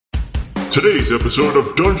Today's episode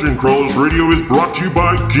of Dungeon Crawlers Radio is brought to you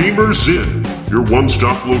by Gamers Inn, your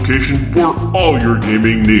one-stop location for all your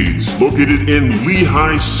gaming needs. Located in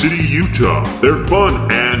Lehigh City, Utah, their fun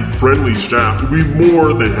and friendly staff will be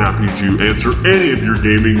more than happy to answer any of your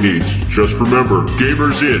gaming needs. Just remember,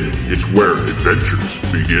 Gamers Inn, it's where adventures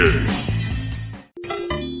begin.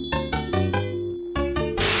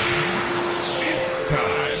 It's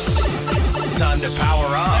time to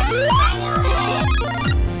power up.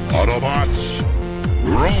 Autobots,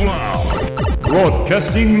 roll out!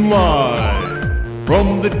 Broadcasting live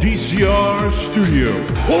from the DCR studio.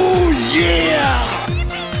 Oh yeah!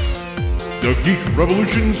 The Geek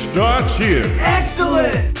Revolution starts here.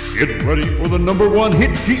 Excellent! Get ready for the #1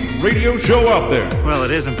 hit geek radio show out there. Well,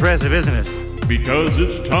 it is impressive, isn't it? Because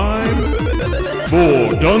it's time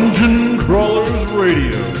for Dungeon Crawlers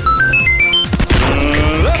Radio.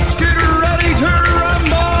 Let's get ready to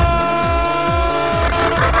rumble!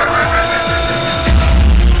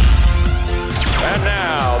 And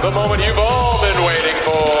now, the moment you've all been waiting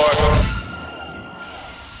for.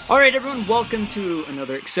 All right, everyone, welcome to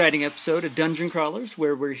another exciting episode of Dungeon Crawlers,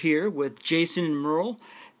 where we're here with Jason and Merle,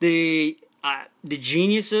 the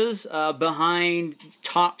geniuses behind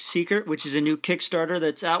Top Secret, which is a new Kickstarter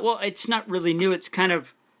that's out. Well, it's not really new. It's kind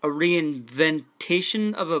of a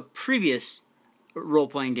reinventation of a previous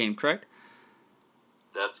role-playing game, correct?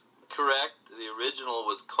 That's correct. The original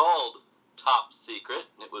was called Top Secret.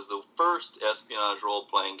 It was the first espionage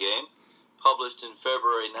role-playing game, published in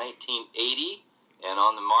February 1980 and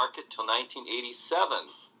on the market till 1987.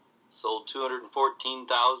 Sold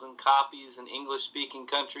 214,000 copies in English-speaking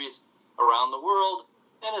countries around the world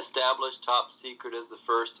and established Top Secret as the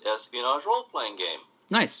first espionage role-playing game.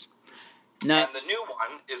 Nice. Now, and the new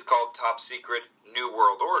one is called Top Secret New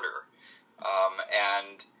World Order,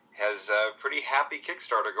 and has a pretty happy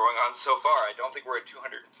Kickstarter going on so far. I don't think we're at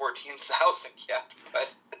 214,000 yet, but...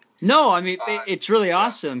 No, I mean, it's really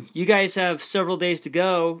awesome. You guys have several days to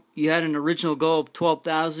go. You had an original goal of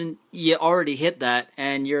 12,000. You already hit that,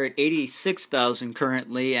 and you're at 86,000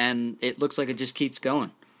 currently, and it looks like it just keeps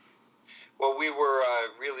going. Well, we were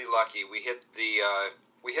really lucky. We hit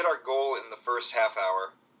our goal in the first half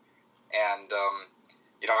hour, and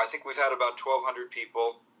I think we've had about 1,200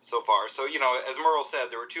 people so far. So, as Merle said,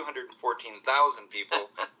 there were 214,000 people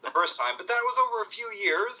the first time, but that was over a few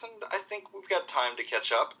years, and I think we've got time to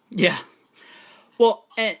catch up. Yeah. Well,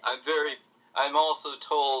 I'm also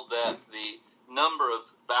told that the number of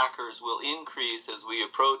backers will increase as we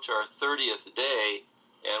approach our 30th day,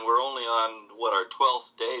 and we're only on, our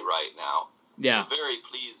 12th day right now. Yeah. So very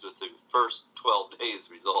pleased with the first 12 days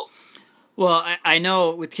results. Well, I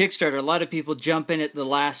know with Kickstarter, a lot of people jump in at the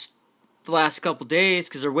last couple days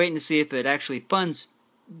because they're waiting to see if it actually funds.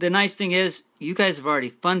 The nice thing is, you guys have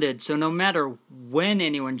already funded, so no matter when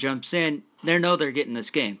anyone jumps in, they know they're getting this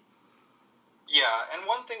game. Yeah, and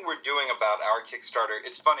one thing we're doing about our Kickstarter,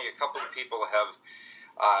 it's funny, a couple of people have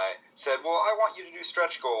said, well, I want you to do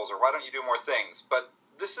stretch goals, or why don't you do more things? But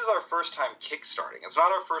this is our first time kickstarting. It's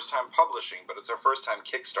not our first time publishing, but it's our first time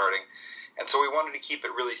kickstarting. And so we wanted to keep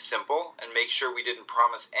it really simple and make sure we didn't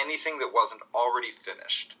promise anything that wasn't already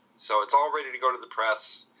finished. So it's all ready to go to the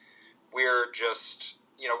press. We're just,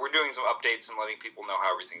 we're doing some updates and letting people know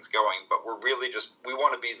how everything's going. But we're really we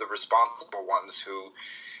want to be the responsible ones who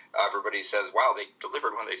everybody says, wow, they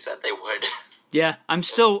delivered when they said they would. Yeah, I'm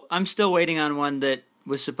still waiting on one that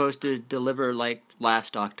was supposed to deliver like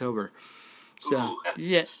last October. So,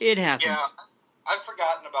 yeah, it happens. Yeah, I've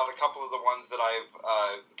forgotten about a couple of the ones that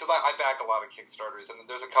because I back a lot of Kickstarters, and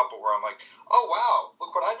there's a couple where I'm like, oh, wow,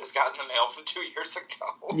 look what I just got in the mail from 2 years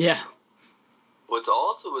ago. Yeah. What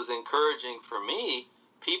also was encouraging for me,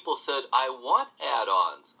 people said, I want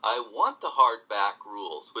add-ons. I want the hardback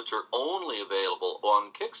rules, which are only available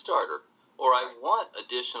on Kickstarter, or I want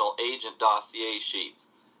additional agent dossier sheets.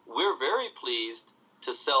 We're very pleased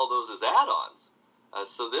to sell those as add-ons.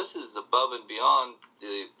 So this is above and beyond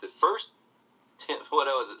the first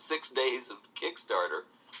 6 days of Kickstarter.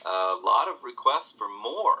 A lot of requests for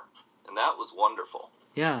more, and that was wonderful.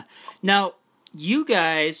 Yeah. Now, you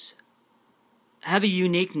guys have a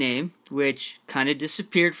unique name, which kind of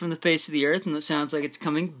disappeared from the face of the earth, and it sounds like it's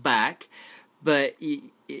coming back, but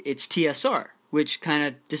it's TSR, which kind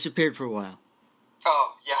of disappeared for a while.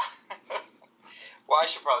 Oh, yeah. Well, I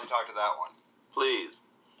should probably talk to that one. Please.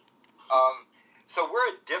 So we're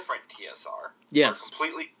a different TSR. Yes. We're a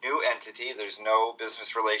completely new entity. There's no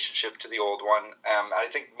business relationship to the old one. I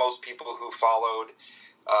think most people who followed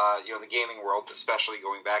the gaming world, especially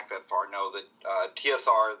going back that far, know that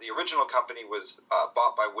TSR, the original company, was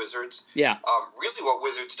bought by Wizards. Yeah. Really what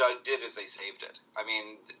Wizards did is they saved it. I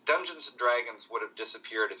mean, Dungeons & Dragons would have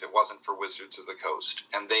disappeared if it wasn't for Wizards of the Coast.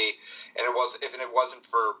 If it wasn't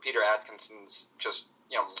for Peter Atkinson's just,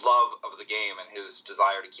 love of the game and his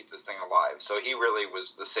desire to keep this thing alive. So he really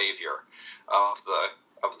was the savior of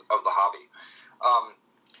the hobby.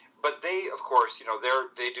 But they, of course,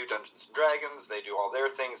 they do Dungeons & Dragons, they do all their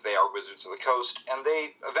things, they are Wizards of the Coast, and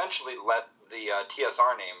they eventually let the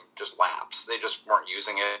TSR name just lapse. They just weren't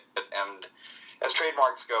using it, and as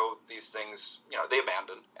trademarks go, these things, they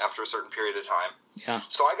abandon after a certain period of time. Yeah.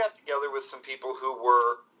 So I got together with some people who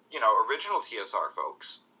were, original TSR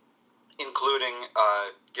folks, including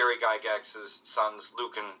Gary Gygax's sons,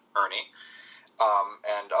 Luke and Ernie,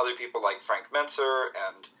 and other people like Frank Mentzer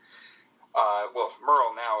and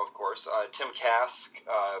Merle now, of course, Tim Kask,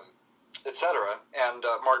 etc., and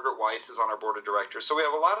Margaret Weiss is on our board of directors. So we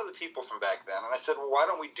have a lot of the people from back then. And I said, well, why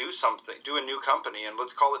don't we do a new company, and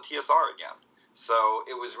let's call it TSR again. So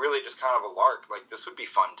it was really just kind of a lark. Like, this would be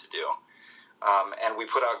fun to do. And we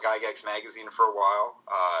put out Gygax magazine for a while,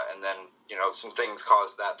 and then, some things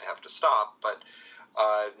caused that to have to stop. But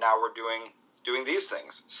now we're doing these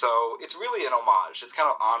things. So it's really an homage. It's kind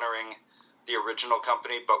of honoring the original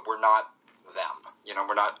company, but we're not them.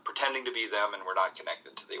 We're not pretending to be them, and we're not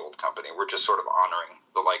connected to the old company. We're just sort of honoring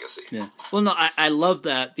the legacy. Yeah. Well, no, I love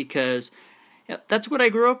that because that's what I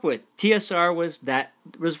grew up with. TSR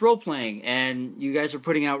was role playing, and you guys are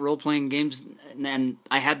putting out role playing games, and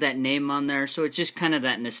I have that name on there, so it's just kind of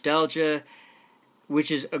that nostalgia,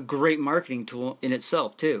 which is a great marketing tool in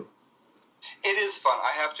itself too. It is fun.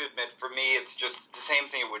 I have to admit, for me, it's just the same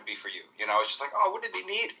thing it would be for you. It's just like, oh, wouldn't it be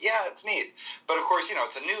neat? Yeah, it's neat. But, of course,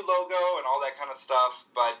 it's a new logo and all that kind of stuff,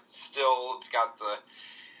 but still it's got the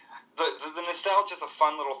nostalgia is a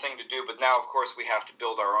fun little thing to do, but now, of course, we have to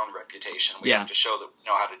build our own reputation. We have to show that we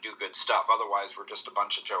know how to do good stuff. Otherwise, we're just a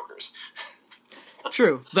bunch of jokers.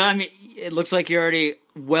 True. But, I mean, it looks like you're already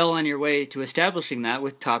well on your way to establishing that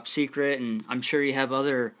with Top Secret, and I'm sure you have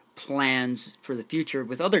other plans for the future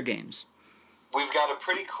with other games. We've got a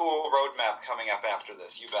pretty cool roadmap coming up after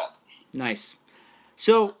this, you bet. Nice.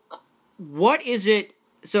 So, what is it...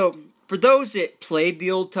 So, for those that played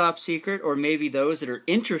the old Top Secret, or maybe those that are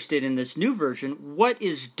interested in this new version, what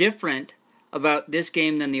is different about this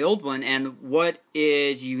game than the old one, and what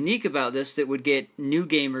is unique about this that would get new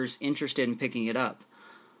gamers interested in picking it up?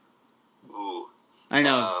 Ooh. I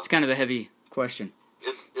know, it's kind of a heavy question.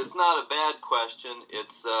 It's not a bad question.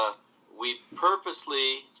 It's... we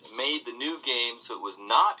purposely made the new game so it was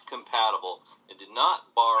not compatible and did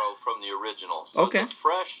not borrow from the original. So okay. It's a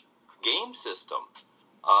fresh game system.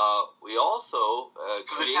 We also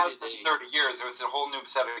because it has been 30 years, so it's a whole new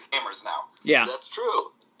set of gamers now. Yeah, that's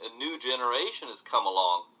true. A new generation has come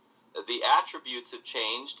along. The attributes have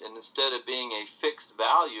changed, and instead of being a fixed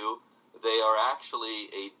value, they are actually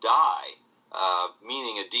a die,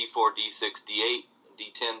 meaning a D4, D6, D8,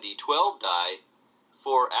 D10, D12 die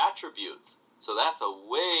for attributes. So that's a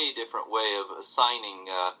way different way of assigning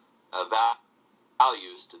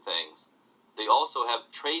values to things. They also have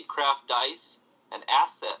tradecraft dice and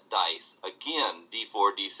asset dice. Again,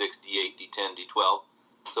 D4, D6, D8, D10, D12.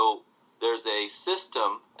 So there's a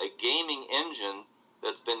system, a gaming engine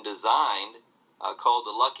that's been designed called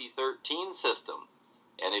the Lucky 13 system.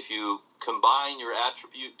 And if you combine your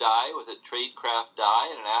attribute die with a tradecraft die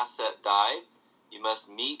and an asset die, you must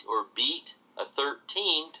meet or beat a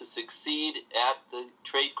 13 to succeed at the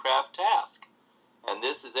tradecraft task. And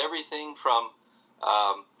this is everything from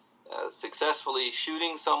successfully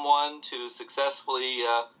shooting someone to successfully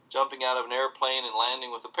jumping out of an airplane and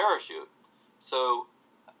landing with a parachute. So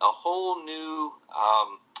a whole new,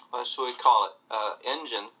 what should we call it,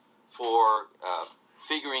 engine for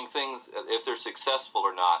figuring things if they're successful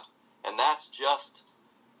or not. And that's just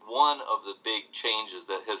one of the big changes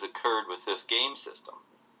that has occurred with this game system.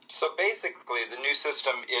 So basically, the new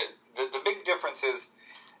system, the big difference is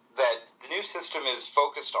that the new system is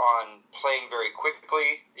focused on playing very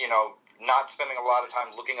quickly, not spending a lot of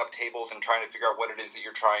time looking up tables and trying to figure out what it is that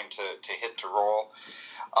you're trying to hit to roll.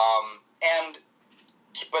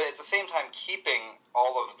 But at the same time, keeping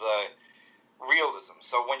all of the realism.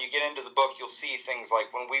 So when you get into the book, you'll see things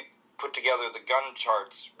like when we put together the gun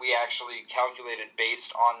charts, we actually calculated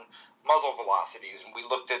based on muzzle velocities, and we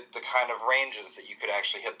looked at the kind of ranges that you could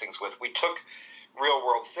actually hit things with. We took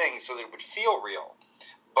real-world things so that it would feel real,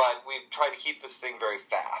 but we tried to keep this thing very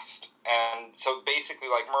fast. And so basically,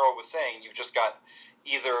 like Merle was saying, you've just got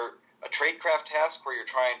either a tradecraft task where you're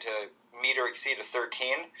trying to meet or exceed a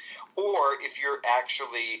 13, or if you're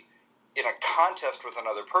actually in a contest with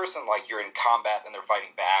another person, like you're in combat and they're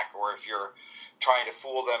fighting back, or if you're trying to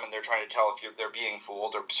fool them and they're trying to tell if they're being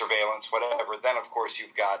fooled, or surveillance, whatever, then of course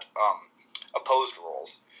you've got opposed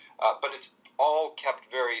roles. But it's all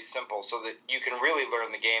kept very simple so that you can really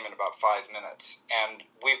learn the game in about 5 minutes. And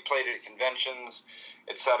we've played it at conventions,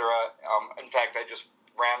 etc. In fact, I just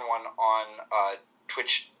ran one on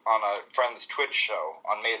Twitch, on a friend's Twitch show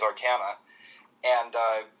on Maze Arcana, and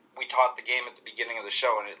we taught the game at the beginning of the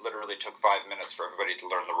show, and it literally took 5 minutes for everybody to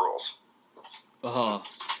learn the rules. Oh,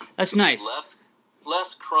 that's nice.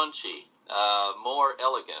 Less crunchy, more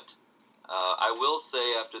elegant. I will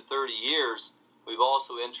say, after 30 years, we've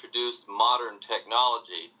also introduced modern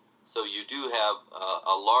technology, so you do have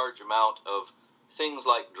a large amount of things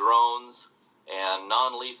like drones and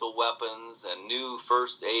non-lethal weapons and new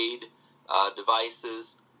first aid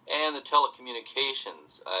devices, and the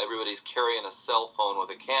telecommunications. Everybody's carrying a cell phone with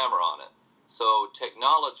a camera on it. So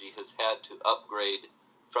technology has had to upgrade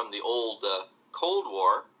from the old Cold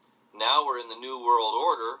War. Now we're in the New World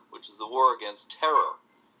Order, which is the war against terror.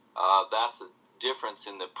 That's a difference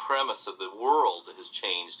in the premise of the world that has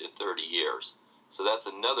changed in 30 years. So that's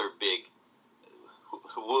another big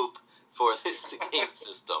whoop for this game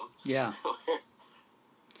system. Yeah.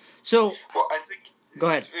 So, well, I think. Go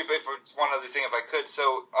ahead. If one other thing, if I could.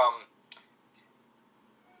 So,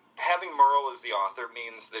 having Merle as the author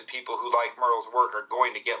means that people who like Merle's work are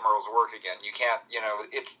going to get Merle's work again. You can't,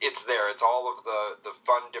 it's there. It's all of the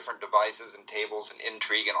fun different devices and tables and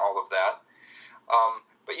intrigue and all of that.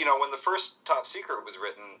 But when the first Top Secret was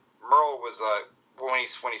written, Merle was when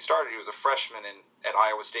he started, he was a freshman at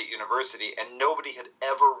Iowa State University, and nobody had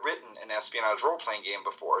ever written an espionage role-playing game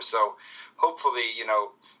before. So, hopefully,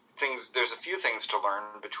 there's a few things to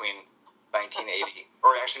learn between 1980,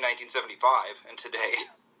 or actually 1975, and today.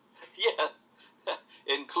 Yes,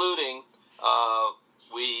 including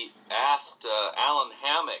we asked Alan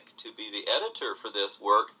Hammock to be the editor for this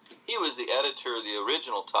work. He was the editor of the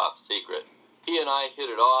original Top Secret. He and I hit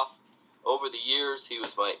it off. Over the years, he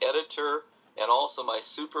was my editor and also my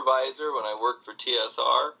supervisor when I worked for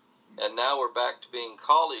TSR. And now we're back to being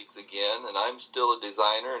colleagues again, and I'm still a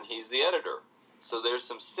designer and he's the editor. So there's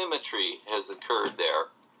some symmetry has occurred there.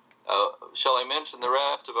 Shall I mention the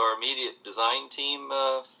rest of our immediate design team,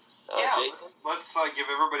 Jason? Let's give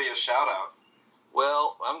everybody a shout-out.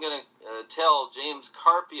 Well, I'm going to tell James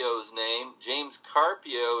Carpio's name. James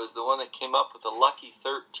Carpio is the one that came up with the Lucky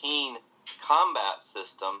 13 combat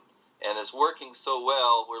system, and is working so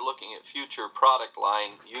well, we're looking at future product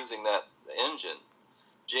line using that engine.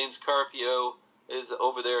 James Carpio is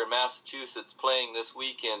over there in Massachusetts playing this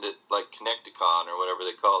weekend at, Connecticon, or whatever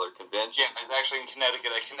they call their convention. Yeah, it's actually in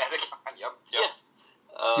Connecticut at Connecticon, yep. Yes.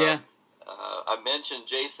 I mentioned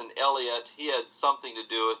Jason Elliott. He had something to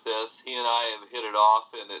do with this. He and I have hit it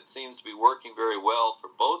off, and it seems to be working very well for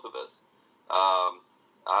both of us.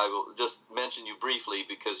 I will just mention you briefly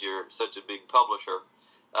because you're such a big publisher.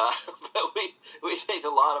 But we take a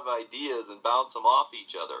lot of ideas and bounce them off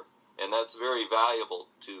each other, and that's very valuable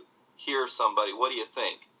to hear somebody. What do you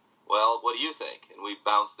think? Well, what do you think? And we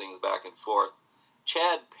bounce things back and forth.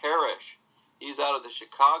 Chad Parrish, he's out of the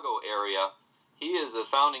Chicago area. He is a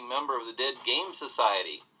founding member of the Dead Game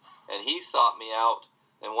Society, and he sought me out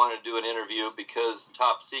and wanted to do an interview because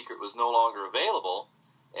Top Secret was no longer available,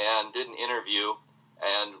 and did an interview,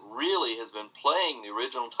 and really has been playing the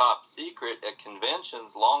original Top Secret at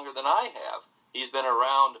conventions longer than I have. He's been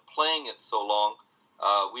around playing it so long.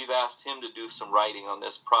 We've asked him to do some writing on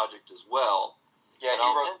this project as well. Yeah, he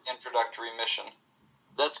wrote the introductory mission.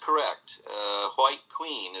 That's correct. White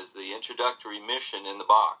Queen is the introductory mission in the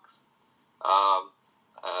box.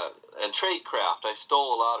 And Tradecraft. I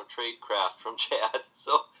stole a lot of Tradecraft from Chad,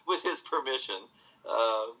 so with his permission,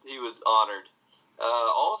 he was honored.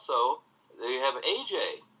 Also, they have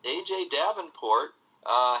AJ Davenport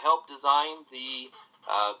helped design the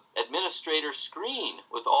administrator screen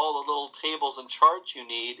with all the little tables and charts you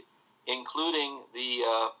need, including the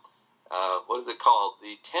what is it called?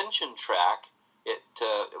 The tension track.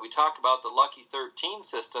 We talk about the Lucky 13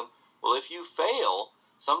 system. Well, if you fail,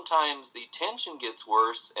 sometimes the tension gets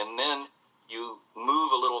worse, and then you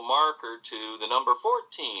move a little marker to the number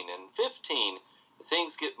 14 and 15.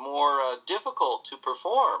 Things get more difficult to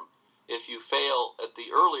perform if you fail at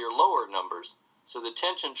the earlier lower numbers. So the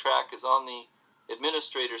tension track is on the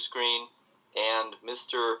administrator screen, and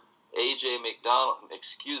Mr. AJ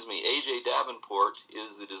Davenport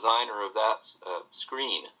is the designer of that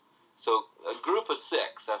screen. So a group of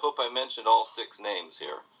 6. I hope I mentioned all 6 names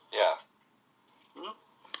here. Yeah.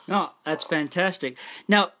 No, that's fantastic.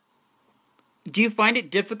 Now, do you find it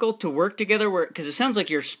difficult to work together? Because it sounds like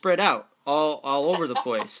you're spread out. all over the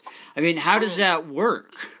place. I mean, how does that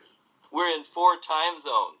work? We're in 4 time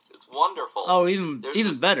zones. It's wonderful. Oh, even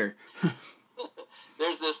better.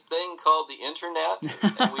 There's this thing called the internet,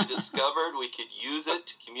 and we discovered we could use it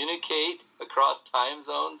to communicate across time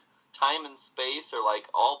zones. Time and space are like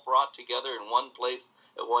all brought together in one place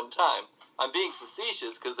at one time. I'm being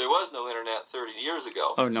facetious because there was no internet 30 years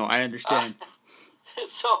ago. Oh, no, I understand.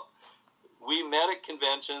 So we met at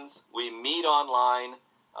conventions. We meet online.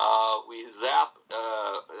 We zap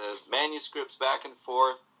manuscripts back and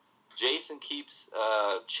forth. Jason keeps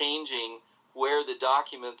changing where the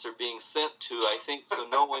documents are being sent to, I think, so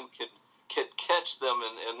no one can catch them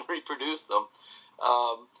and reproduce them.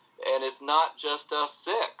 And it's not just us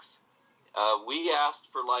 6. We asked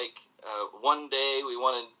for, one day we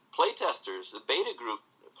wanted playtesters, a beta group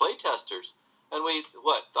playtesters. And we,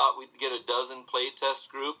 thought we'd get a dozen playtest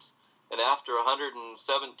groups. And after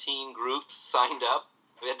 117 groups signed up,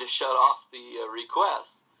 we had to shut off the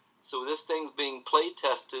request. So this thing's being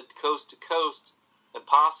playtested coast to coast and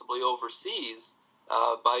possibly overseas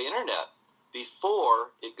by internet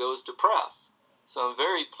before it goes to press. So I'm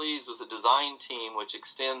very pleased with the design team, which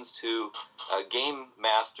extends to game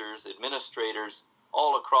masters, administrators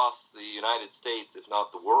all across the United States, if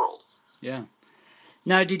not the world. Yeah.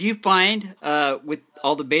 Now, did you find with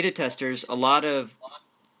all the beta testers a lot of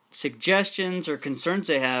suggestions or concerns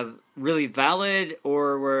they have really valid,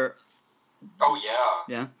 or were... Oh, yeah.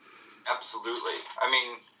 Yeah? Absolutely. I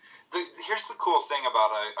mean, here's the cool thing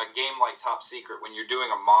about a game like Top Secret when you're doing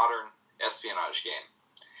a modern espionage game.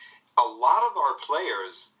 A lot of our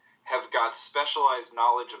players have got specialized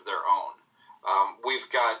knowledge of their own. We've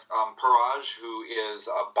got Paraj, who is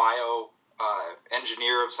a bio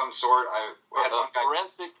engineer of some sort.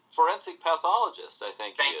 Forensic pathologist, I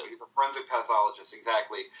think. Thank you. He's a forensic pathologist,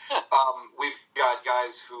 exactly. We've got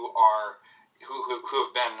guys who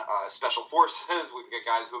have been special forces. We've got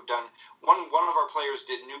guys who have done one of our players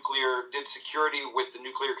did security with the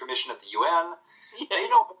Nuclear Commission at the UN. Yeah. They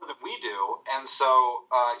know more than we do, and so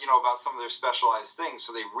about some of their specialized things.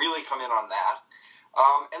 So they really come in on that.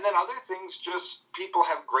 And then other things, just people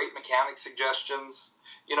have great mechanic suggestions.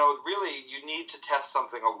 Really, you need to test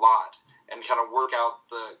something a lot and kind of work out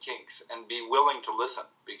the kinks and be willing to listen,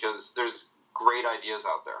 because there's great ideas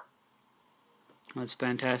out there. That's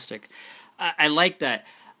fantastic. I like that.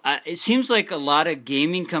 It seems like a lot of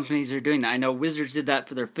gaming companies are doing that. I know Wizards did that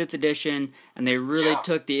for their 5th edition, and they really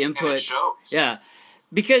took the input. And it shows. Yeah,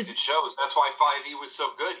 because it shows. That's why 5e was so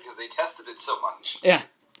good, because they tested it so much. Yeah,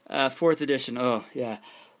 4th edition. Oh, yeah.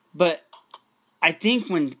 But I think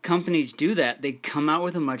when companies do that, they come out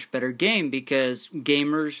with a much better game, because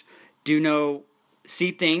gamers do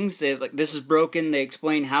see things. They this is broken. They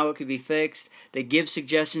explain how it could be fixed. They give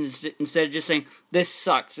suggestions instead of just saying, "This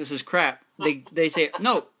sucks. This is crap." They say,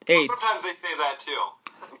 "No, hey." Sometimes they say that too.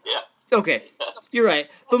 Yeah. Okay, you're right.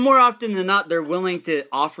 But more often than not, they're willing to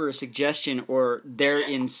offer a suggestion or their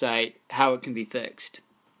insight how it can be fixed.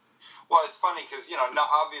 Well, it's funny because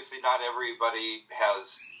obviously not everybody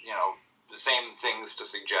has the same things to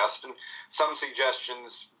suggest, and some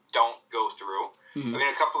suggestions don't go through. Mm-hmm. I mean,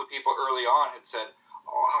 a couple of people early on had said,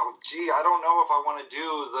 "Oh, gee, I don't know if I want to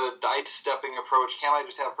do the dice stepping approach. Can't I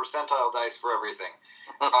just have percentile dice for everything?"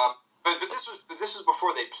 But this was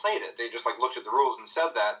before they played it. They just looked at the rules and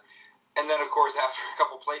said that, and then of course after a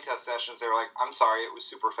couple playtest sessions, they were like, "I'm sorry, it was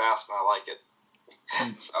super fast and I like it."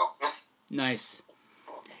 So nice.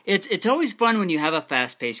 It's always fun when you have a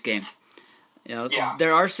fast-paced game.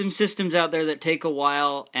 There are some systems out there that take a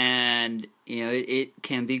while, and it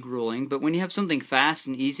can be grueling. But when you have something fast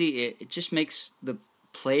and easy, it just makes the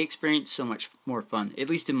play experience so much more fun. At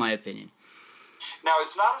least in my opinion. Now,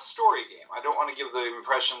 it's not a story game. I don't want to give the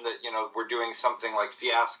impression that we're doing something like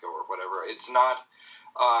Fiasco or whatever. It's not.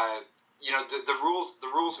 The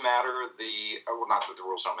rules matter. Not that the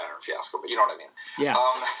rules don't matter in Fiasco, but you know what I mean. Yeah.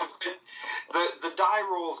 The die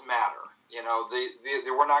rules matter.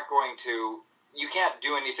 We're not going to. You can't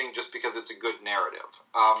do anything just because it's a good narrative.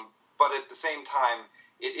 But at the same time,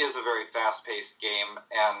 it is a very fast-paced game,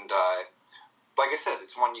 and like I said,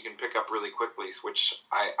 it's one you can pick up really quickly, which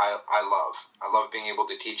I love. I love being able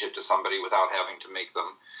to teach it to somebody without having to make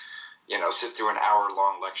them, sit through an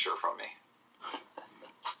hour-long lecture from me.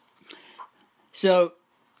 So,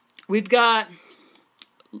 we've got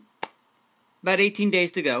about 18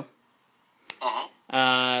 days to go.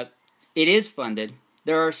 Uh-huh. It is funded.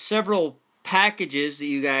 There are several packages that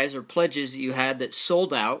you guys, or pledges that you had that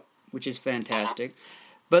sold out, which is fantastic.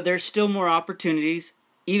 But there's still more opportunities.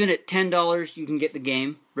 Even at $10, you can get the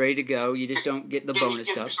game ready to go. You just don't get the bonus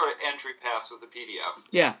you get stuff. Your sort of entry pass with the PDF.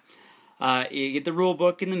 Yeah. You get the rule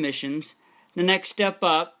book and the missions. The next step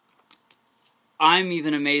up, I'm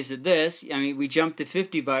even amazed at this. I mean, we jumped to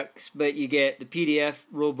 $50, but you get the PDF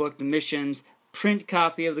rulebook, the missions, print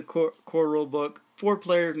copy of the core rulebook,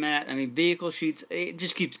 4-player mat. I mean, vehicle sheets. It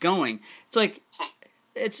just keeps going. It's like,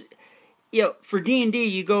 for D&D,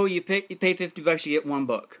 you pay $50, you get one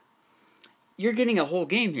book. You're getting a whole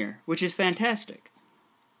game here, which is fantastic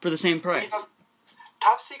for the same price.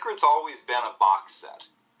 Top Secret's always been a box set,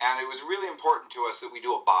 and it was really important to us that we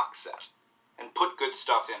do a box set and put good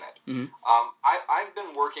stuff in it. Mm-hmm. I've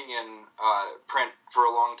been working in print for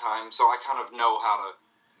a long time, so I kind of know how to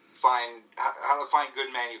find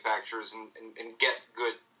good manufacturers and get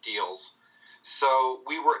good deals. So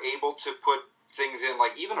we were able to put things in,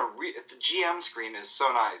 like even the GM screen is so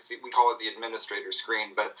nice. We call it the administrator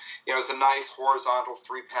screen, but it's a nice horizontal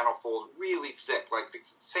 3-panel fold, really thick, like the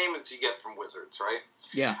same as you get from Wizards, right?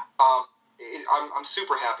 Yeah. I'm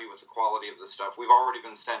super happy with the quality of the stuff. We've already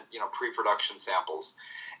been sent pre-production samples,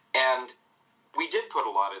 and we did put a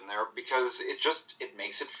lot in there because it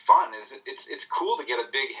makes it fun. It's cool to get a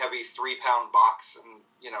big heavy 3-pound box and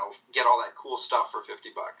get all that cool stuff for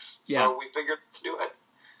 $50. Yeah. So we figured let's do it.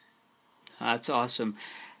 That's awesome.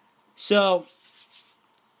 So,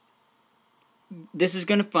 this is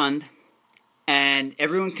going to fund, and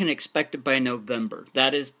everyone can expect it by November.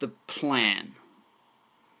 That is the plan.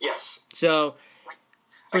 Yes. So,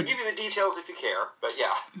 I'll give you the details if you care, but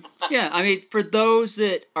yeah. Yeah, I mean, for those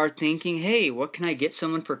that are thinking, hey, what can I get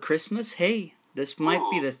someone for Christmas? Hey, this might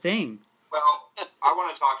be the thing. Well, I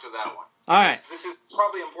want to talk to that one. All right. This is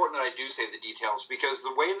probably important that I do say the details, because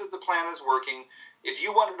the way that the plan is working, if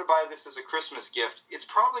you wanted to buy this as a Christmas gift, it's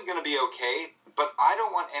probably going to be okay, but I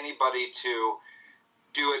don't want anybody to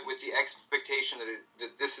do it with the expectation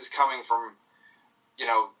that this is coming from,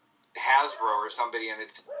 Hasbro or somebody, and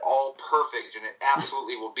it's all perfect, and it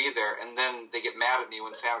absolutely will be there, and then they get mad at me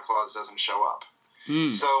when Santa Claus doesn't show up.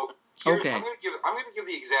 So okay. I'm going to give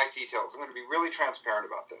the exact details. I'm going to be really transparent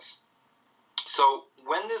about this. So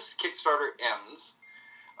when this Kickstarter ends,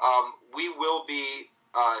 we will be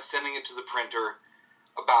sending it to the printer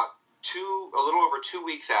about a little over 2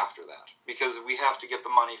 weeks after that, because we have to get the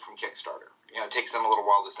money from Kickstarter. It takes them a little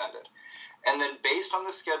while to send it. And then based on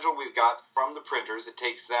the schedule we've got from the printers, it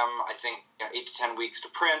takes them, I think, 8 to 10 weeks to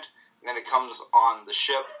print, and then it comes on the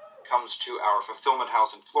ship, comes to our fulfillment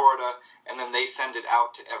house in Florida, and then they send it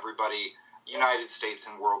out to everybody, United States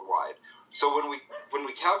and worldwide. So when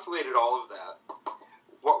we calculated all of that,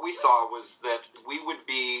 what we saw was that we would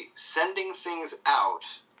be sending things out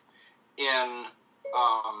in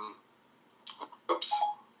oops.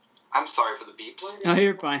 I'm sorry for the beeps. No,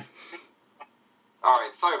 you're fine. All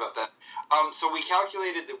right, sorry about that. So we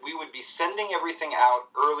calculated that we would be sending everything out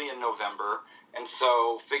early in November, and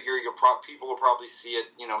so figure people will probably see it,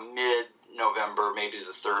 mid-November, maybe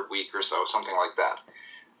the third week or so, something like that.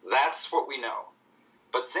 That's what we know.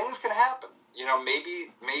 But things can happen.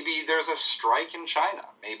 Maybe there's a strike in China.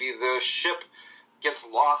 Maybe the ship gets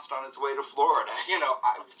lost on its way to Florida.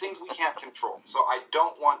 Things we can't control. So I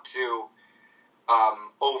don't want to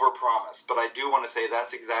overpromise, but I do want to say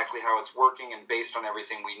that's exactly how it's working, and based on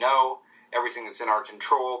everything we know, everything that's in our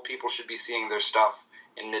control, people should be seeing their stuff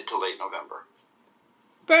in mid to late November.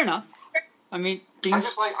 Fair enough. I mean,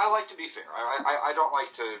 I like to be fair. I don't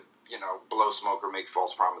like to blow smoke or make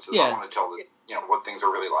false promises. Yeah. I want to tell what things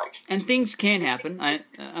are really like. And things can happen. I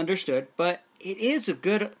understood, but it is a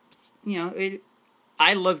good,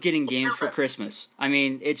 I love getting games for Christmas. I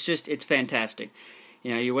mean, it's fantastic.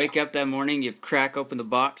 You wake up that morning, you crack open the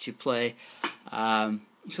box, you play.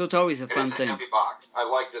 So it's always a fun thing. It's a heavy box. I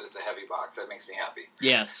like that it's a heavy box. That makes me happy.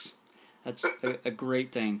 Yes, that's a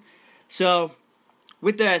great thing. So,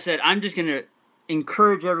 with that said, I'm just going to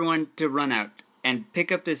encourage everyone to run out and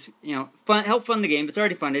pick up this, help fund the game. It's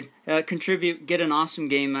already funded. Contribute, get an awesome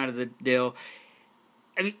game out of the deal.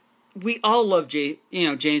 I mean, we all love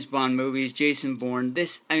James Bond movies, Jason Bourne.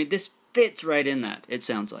 This fits right in that. It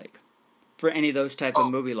sounds like, for any of those type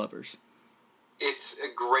of movie lovers. It's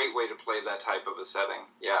a great way to play that type of a setting.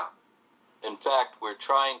 Yeah. In fact, we're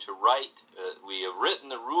trying to write. We have written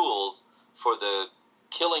the rules for the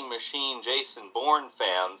Killing Machine Jason Bourne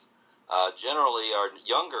fans. Generally, our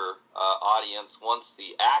younger audience wants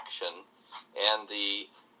the action, and the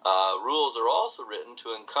rules are also written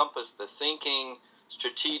to encompass the thinking,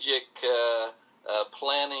 strategic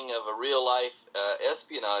planning of a real-life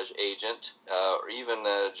espionage agent, or even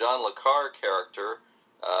a John Le Carre character.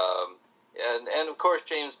 And of course,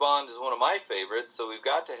 James Bond is one of my favorites, so we've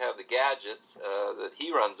got to have the gadgets that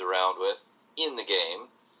he runs around with in the game.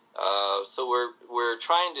 So we're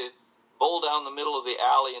trying to bowl down the middle of the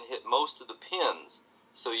alley and hit most of the pins.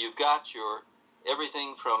 So you've got your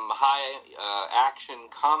everything from high action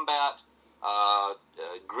combat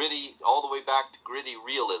gritty, all the way back to gritty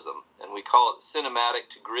realism, and we call it cinematic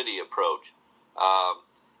to gritty approach.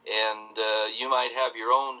 You might have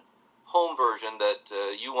your own home version that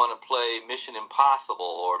you want to play Mission Impossible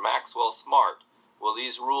or Maxwell Smart. Well,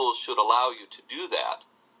 these rules should allow you to do that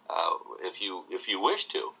if you wish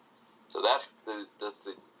to. So that's the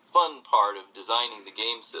fun part of designing the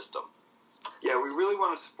game system. Yeah, we really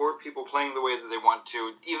want to support people playing the way that they want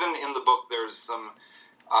to. Even in the book, there's some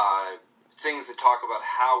things that talk about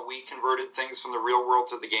how we converted things from the real world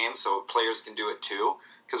to the game, so players can do it too.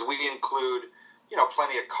 Because we include,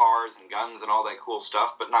 plenty of cars and guns and all that cool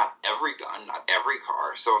stuff, but not every gun, not every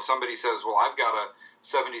car. So if somebody says, well, I've got a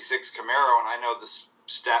 76 Camaro and I know the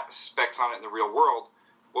specs on it in the real world,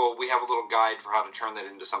 well, we have a little guide for how to turn that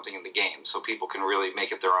into something in the game so people can really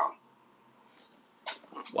make it their own.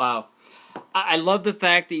 Wow. I love the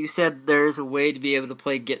fact that you said there's a way to be able to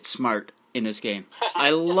play Get Smart in this game.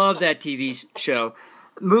 I love that TV show.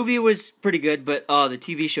 The movie was pretty good, but the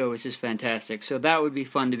TV show was just fantastic. So that would be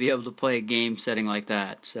fun to be able to play a game setting like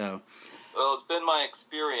that. So, well, it's been my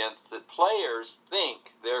experience that players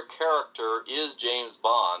think their character is James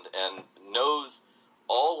Bond and knows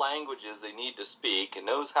all languages they need to speak and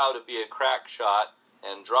knows how to be a crack shot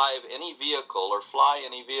and drive any vehicle or fly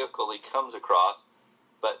any vehicle he comes across.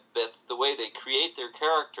 But that's the way they create their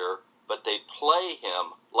character, but they play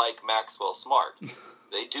him like Maxwell Smart.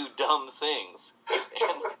 They do dumb things.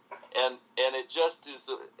 And it just is,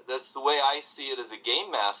 that's the way I see it as a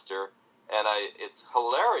game master, and it's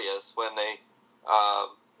hilarious when they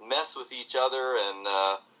mess with each other and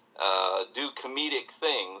do comedic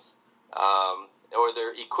things, or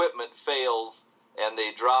their equipment fails and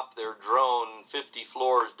they drop their drone 50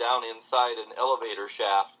 floors down inside an elevator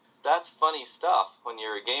shaft. That's funny stuff when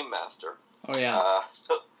you're a game master. Oh, yeah.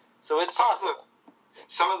 So it's possible.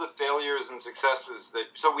 Some of the failures and successes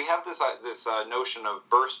so we have this notion of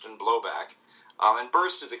burst and blowback, and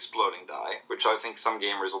burst is exploding die, which I think some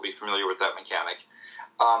gamers will be familiar with that mechanic.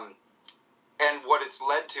 And what it's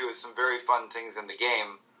led to is some very fun things in the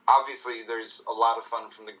game. Obviously, there's a lot of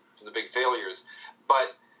fun from the big failures,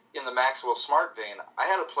 but in the Maxwell Smart vein, I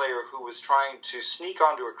had a player who was trying to sneak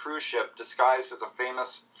onto a cruise ship disguised as a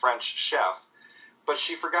famous French chef, but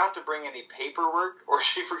she forgot to bring any paperwork, or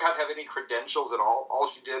she forgot to have any credentials at all.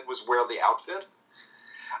 All she did was wear the outfit,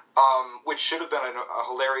 which should have been a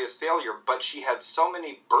hilarious failure, but she had so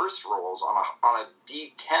many burst rolls on a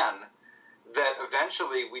D10 that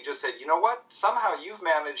eventually we just said, you know what, somehow you've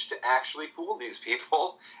managed to actually fool these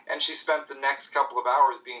people, and she spent the next couple of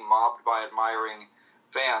hours being mobbed by admiring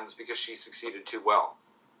fans because she succeeded too well.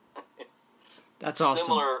 That's awesome.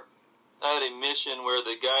 Similar, I had a mission where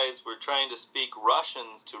the guys were trying to speak Russian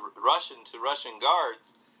to Russian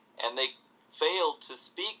guards, and they failed to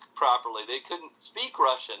speak properly. They couldn't speak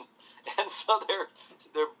Russian, and so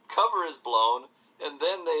their cover is blown, and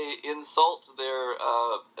then they insult their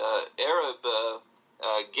Arab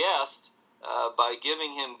guest by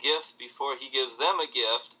giving him gifts before he gives them a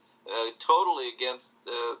gift, totally against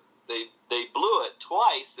they blew it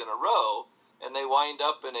twice in a row, and they wind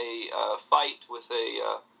up in a fight with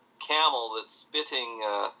a camel that's spitting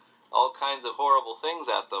all kinds of horrible things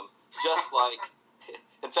at them, just like,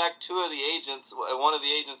 in fact, one of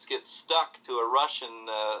the agents gets stuck to a Russian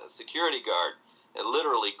security guard, and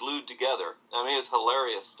literally glued together. I mean, it's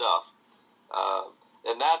hilarious stuff.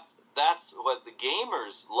 And that's what the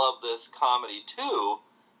gamers love this comedy too.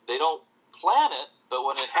 They don't plan it, but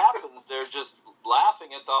when it happens, they're just laughing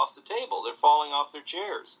off the table. They're falling off their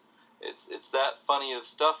chairs. It's that funny of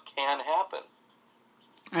stuff can happen.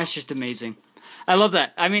 That's just amazing. I love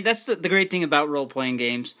that. I mean, that's the great thing about role-playing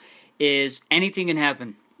games is anything can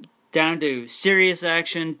happen. Down to serious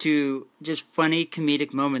action to just funny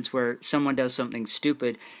comedic moments where someone does something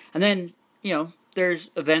stupid. And then, there's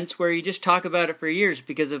events where you just talk about it for years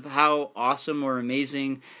because of how awesome or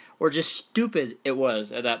amazing or just stupid it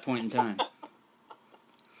was at that point in time.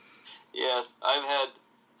 Yes, I've had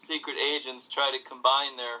secret agents try to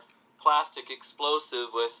combine their plastic explosive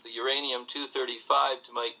with the uranium-235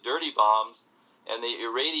 to make dirty bombs, and they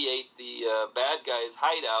irradiate the bad guy's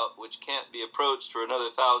hideout, which can't be approached for another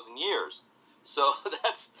 1,000 years. So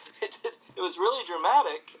it was really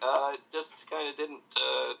dramatic. Just kind of didn't.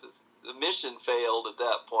 The mission failed at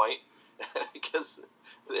that point because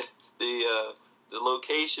the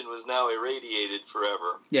location was now irradiated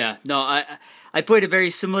forever. Yeah, no, I played a very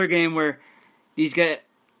similar game where these guys,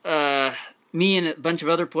 me and a bunch of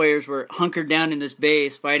other players were hunkered down in this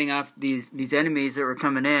base fighting off these enemies that were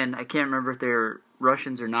coming in. I can't remember if they were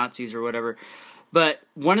Russians or Nazis or whatever, but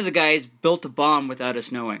one of the guys built a bomb without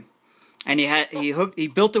us knowing. and he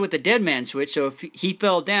built it with a dead man switch, so if he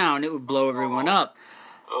fell down, it would blow everyone up.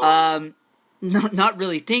 Not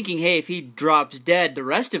really thinking, hey, if he drops dead, the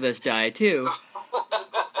rest of us die too.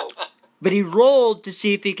 But he rolled to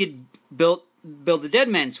see if he could build a dead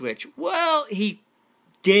man switch. Well, he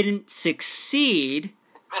didn't succeed,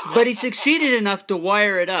 but he succeeded enough to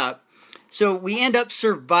wire it up. So we end up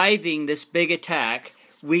surviving this big attack.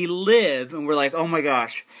 We live, and we're like, oh my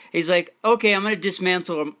gosh. He's like, okay, I'm going to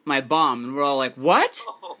dismantle my bomb. And we're all like, what?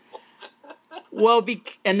 Well,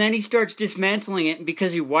 and then he starts dismantling it, and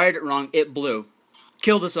because he wired it wrong, it blew.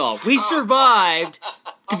 Killed us all. We survived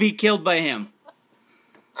to be killed by him.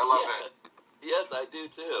 I love it. Yes, I do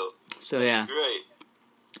too. So, yeah. That's great.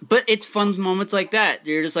 But it's fun moments like that.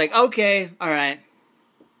 You're just like, okay, all right.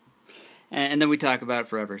 And then we talk about it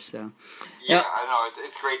forever, so. Yeah, I know.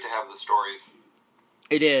 It's great to have the stories.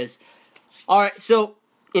 It is. All right, so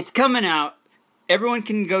it's coming out. Everyone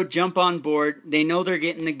can go jump on board. They know they're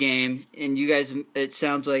getting the game, and you guys, it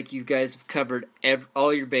sounds like you guys have covered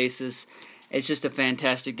all your bases. It's just a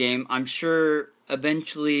fantastic game. I'm sure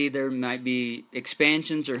eventually there might be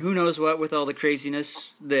expansions or who knows what with all the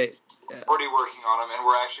craziness that... Already working on them, and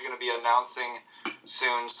we're actually going to be announcing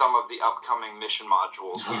soon some of the upcoming mission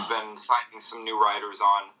modules. We've been signing some new writers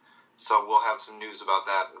on, so we'll have some news about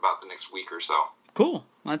that about the next week or so. Cool.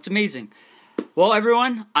 That's amazing. Well,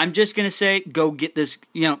 everyone, I'm just going to say, go get this,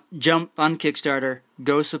 jump on Kickstarter,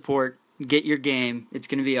 go support, get your game. It's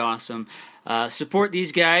going to be awesome. Support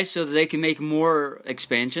these guys so that they can make more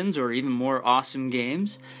expansions or even more awesome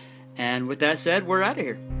games. And with that said, we're out of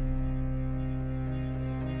here.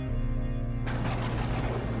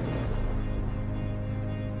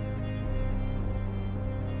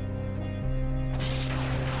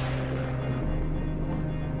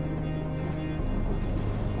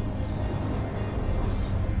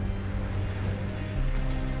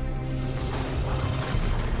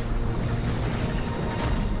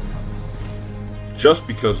 Just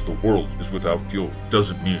because the world is without fuel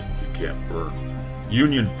doesn't mean it can't burn.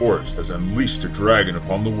 Union Forest has unleashed a dragon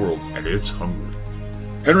upon the world, and it's hungry.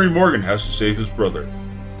 Henry Morgan has to save his brother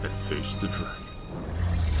and face the dragon.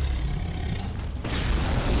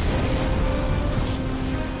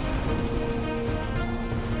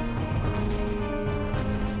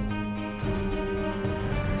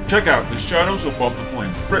 Check out The Shadows Above the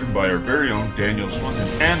Flames, written by our very own Daniel Swinton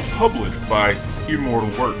and published by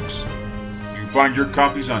Immortal Works. Find your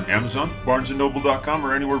copies on Amazon, BarnesandNoble.com,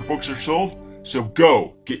 or anywhere books are sold. So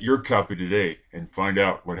go get your copy today and find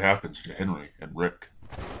out what happens to Henry and Rick.